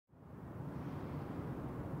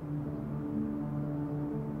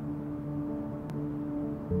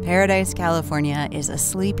Paradise, California is a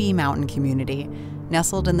sleepy mountain community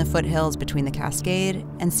nestled in the foothills between the Cascade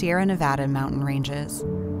and Sierra Nevada mountain ranges.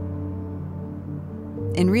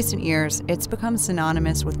 In recent years, it's become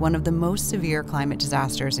synonymous with one of the most severe climate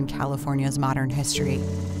disasters in California's modern history.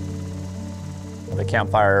 The Camp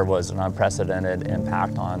Fire was an unprecedented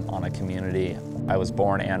impact on a community. I was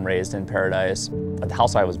born and raised in Paradise. The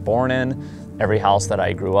house I was born in, every house that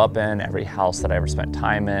I grew up in, every house that I ever spent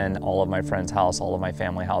time in, all of my friends' house, all of my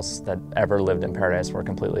family house that ever lived in Paradise were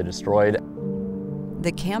completely destroyed.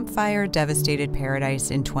 The Camp Fire devastated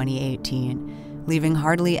Paradise in 2018, leaving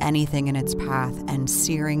hardly anything in its path and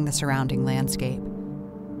searing the surrounding landscape.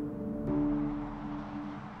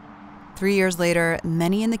 3 years later,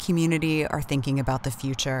 many in the community are thinking about the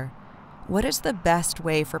future. What is the best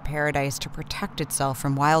way for Paradise to protect itself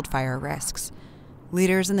from wildfire risks?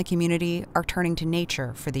 Leaders in the community are turning to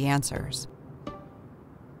nature for the answers.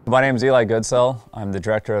 My name is Eli Goodsell. I'm the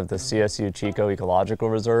director of the CSU Chico Ecological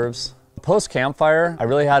Reserves. Post-Camp Fire, I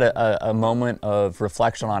really had a moment of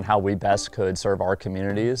reflection on how we best could serve our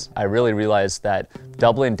communities. I really realized that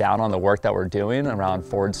doubling down on the work that we're doing around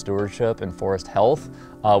forest stewardship and forest health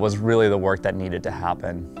was really the work that needed to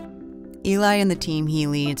happen. Eli and the team he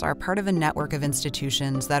leads are part of a network of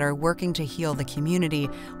institutions that are working to heal the community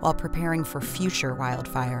while preparing for future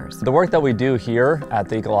wildfires. The work that we do here at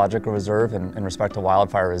the Ecological Reserve in respect to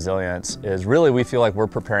wildfire resilience is really, we feel like we're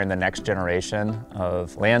preparing the next generation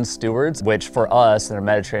of land stewards, which for us in a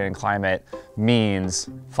Mediterranean climate means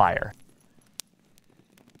fire.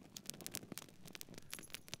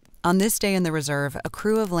 On this day in the reserve, a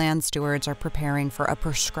crew of land stewards are preparing for a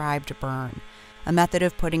prescribed burn, a method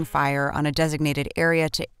of putting fire on a designated area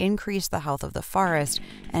to increase the health of the forest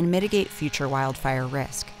and mitigate future wildfire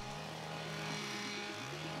risk.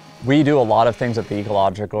 We do a lot of things at the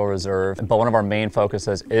Ecological Reserve, but one of our main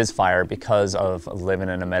focuses is fire because of living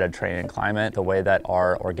in a Mediterranean climate. The way that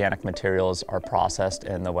our organic materials are processed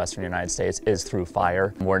in the Western United States is through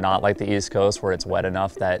fire. We're not like the East Coast where it's wet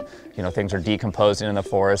enough that things are decomposing in the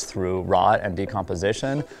forest through rot and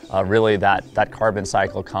decomposition. Really that carbon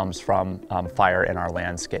cycle comes from fire in our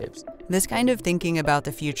landscapes. This kind of thinking about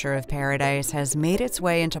the future of Paradise has made its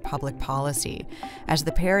way into public policy, as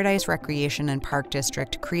the Paradise Recreation and Park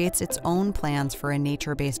District creates its own plans for a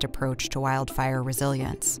nature-based approach to wildfire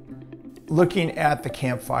resilience. Looking at the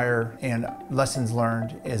Camp Fire and lessons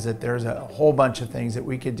learned is that there's a whole bunch of things that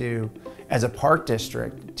we could do as a park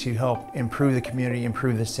district to help improve the community,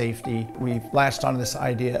 improve the safety. We've latched onto this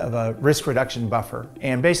idea of a risk reduction buffer.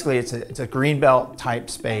 And basically it's a greenbelt type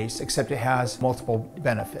space, except it has multiple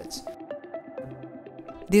benefits.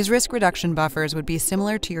 These risk reduction buffers would be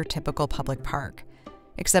similar to your typical public park,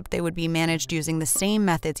 except they would be managed using the same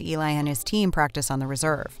methods Eli and his team practice on the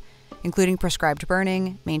reserve, including prescribed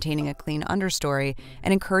burning, maintaining a clean understory,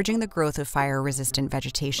 and encouraging the growth of fire-resistant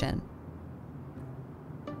vegetation.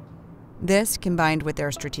 This, combined with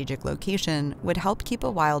their strategic location, would help keep a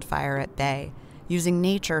wildfire at bay, using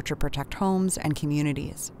nature to protect homes and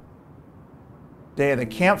communities. Day of the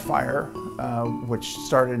Camp Fire, which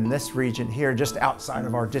started in this region here, just outside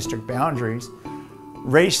of our district boundaries,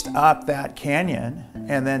 raced up that canyon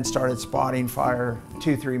and then started spotting fire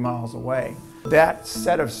 2-3 miles away. That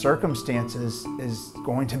set of circumstances is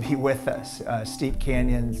going to be with us. Steep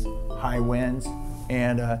canyons, high winds,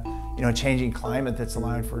 and changing climate that's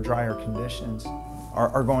allowing for drier conditions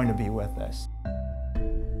are going to be with us.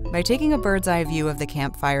 By taking a bird's eye view of the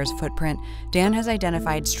Camp Fire's footprint, Dan has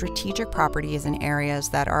identified strategic properties and areas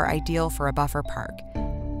that are ideal for a buffer park.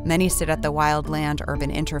 Many sit at the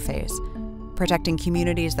wild-land-urban interface, protecting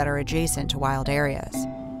communities that are adjacent to wild areas.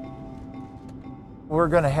 We're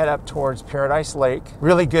going to head up towards Paradise Lake.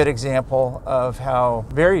 Really good example of how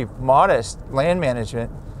very modest land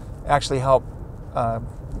management actually helped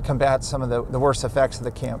combat some of the worst effects of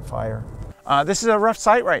the Camp Fire. This is a rough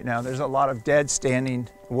site right now. There's a lot of dead standing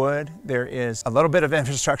wood. There is a little bit of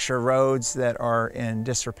infrastructure roads that are in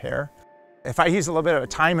disrepair. If I use a little bit of a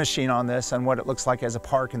time machine on this and what it looks like as a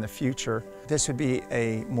park in the future, this would be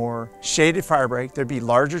a more shaded fire break. There'd be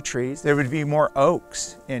larger trees. There would be more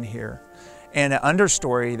oaks in here and an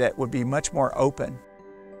understory that would be much more open.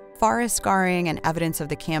 Forest scarring and evidence of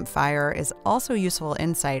the Camp Fire is also useful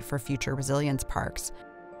insight for future resilience parks.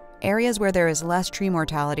 Areas where there is less tree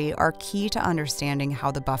mortality are key to understanding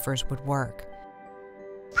how the buffers would work.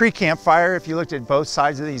 Pre-Camp Fire, if you looked at both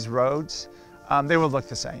sides of these roads, they would look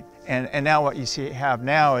the same. And now what you have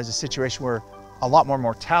now is a situation where a lot more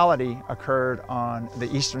mortality occurred on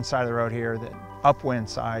the eastern side of the road here, the upwind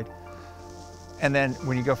side. And then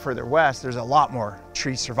when you go further west, there's a lot more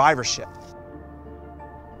tree survivorship.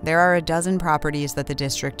 There are a dozen properties that the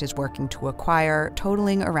district is working to acquire,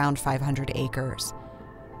 totaling around 500 acres.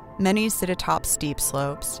 Many sit atop steep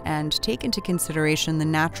slopes and take into consideration the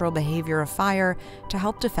natural behavior of fire to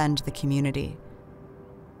help defend the community.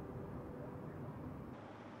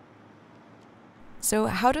 So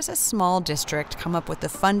how does a small district come up with the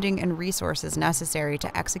funding and resources necessary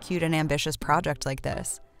to execute an ambitious project like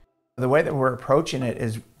this? The way that we're approaching it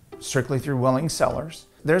is strictly through willing sellers.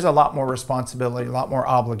 There's a lot more responsibility, a lot more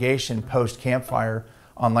obligation post-campfire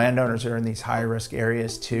on landowners that are in these high-risk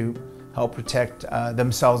areas to help protect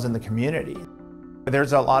themselves and the community.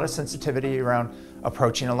 There's a lot of sensitivity around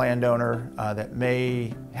approaching a landowner that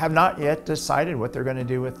may have not yet decided what they're going to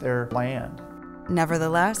do with their land.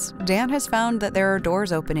 Nevertheless, Dan has found that there are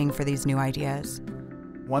doors opening for these new ideas.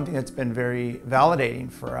 One thing that's been very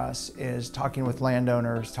validating for us is talking with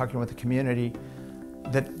landowners, talking with the community,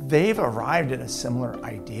 that they've arrived at a similar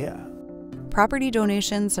idea. Property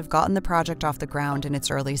donations have gotten the project off the ground in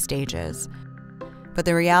its early stages. But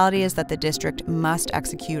the reality is that the district must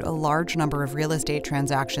execute a large number of real estate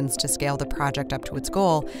transactions to scale the project up to its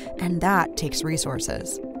goal, and that takes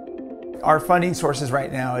resources. Our funding sources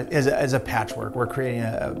right now is a patchwork. We're creating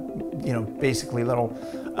a basically little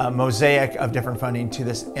mosaic of different funding to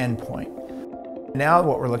this endpoint. Now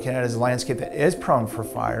what we're looking at is a landscape that is prone for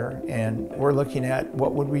fire, and we're looking at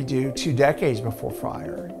what would we do 2 decades before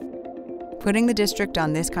fire. Putting the district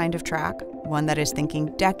on this kind of track, one that is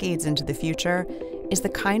thinking decades into the future, is the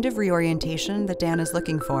kind of reorientation that Dan is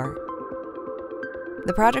looking for.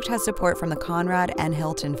 The project has support from the Conrad N.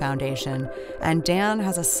 Hilton Foundation, and Dan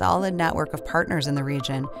has a solid network of partners in the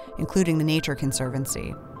region, including the Nature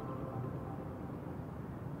Conservancy.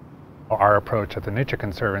 Our approach at the Nature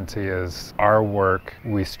Conservancy is our work,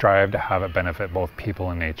 we strive to have it benefit both people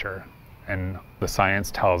and nature. And the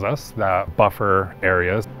science tells us that buffer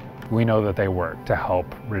areas, we know that they work to help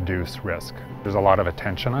reduce risk. There's a lot of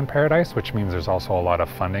attention on Paradise, which means there's also a lot of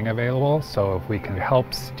funding available. So if we can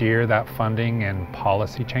help steer that funding and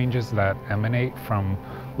policy changes that emanate from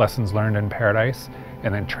lessons learned in Paradise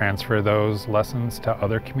and then transfer those lessons to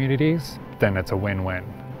other communities, then it's a win-win.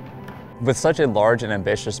 With such a large and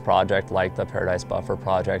ambitious project like the Paradise Buffer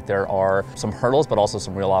project, there are some hurdles but also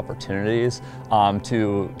some real opportunities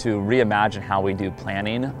to reimagine how we do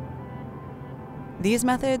planning. These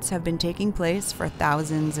methods have been taking place for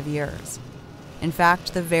thousands of years. In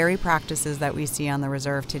fact, the very practices that we see on the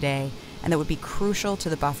reserve today and that would be crucial to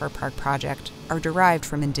the Buffer Park project are derived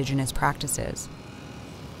from indigenous practices.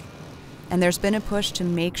 And there's been a push to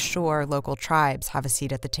make sure local tribes have a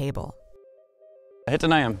seat at the table.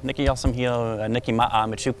 Hitanayam, Niki Yasam Hilo, Niki Ma'a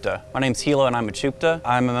Machupta. My name's Hilo and I'm Machupta.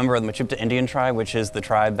 I'm a member of the Machupta Indian tribe, which is the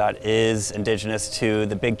tribe that is indigenous to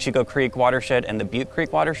the big Chico Creek watershed and the Butte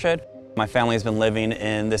Creek watershed. My family has been living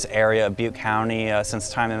in this area of Butte County since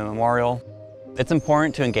time immemorial. It's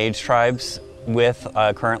important to engage tribes with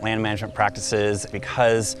current land management practices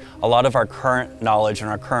because a lot of our current knowledge and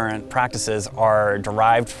our current practices are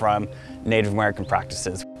derived from Native American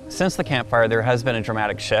practices. Since the campfire, there has been a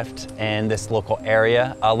dramatic shift in this local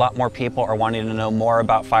area. A lot more people are wanting to know more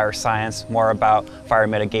about fire science, more about fire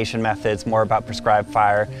mitigation methods, more about prescribed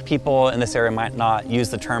fire. People in this area might not use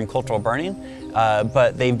the term cultural burning,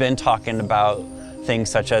 but they've been talking about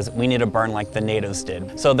things such as we need to burn like the natives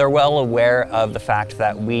did. So they're well aware of the fact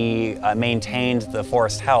that we maintained the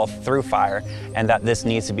forest health through fire and that this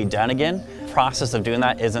needs to be done again. The process of doing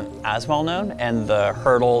that isn't as well known and the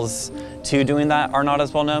hurdles to doing that are not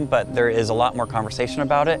as well known, but there is a lot more conversation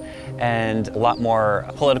about it and a lot more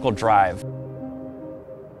political drive.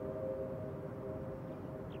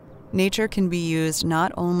 Nature can be used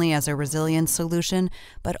not only as a resilience solution,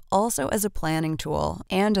 but also as a planning tool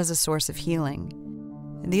and as a source of healing.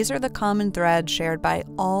 These are the common threads shared by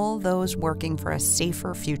all those working for a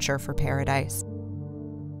safer future for Paradise.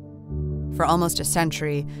 For almost a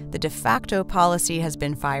century, the de facto policy has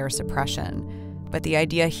been fire suppression. But the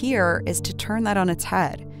idea here is to turn that on its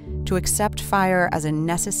head, to accept fire as a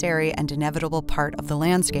necessary and inevitable part of the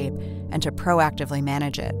landscape and to proactively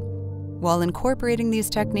manage it. While incorporating these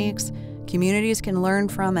techniques, communities can learn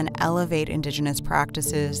from and elevate indigenous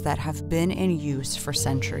practices that have been in use for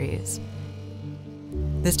centuries.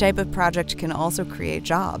 This type of project can also create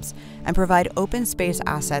jobs and provide open space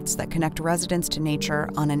assets that connect residents to nature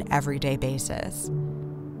on an everyday basis.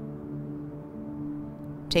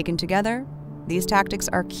 Taken together, these tactics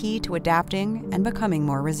are key to adapting and becoming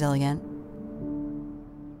more resilient.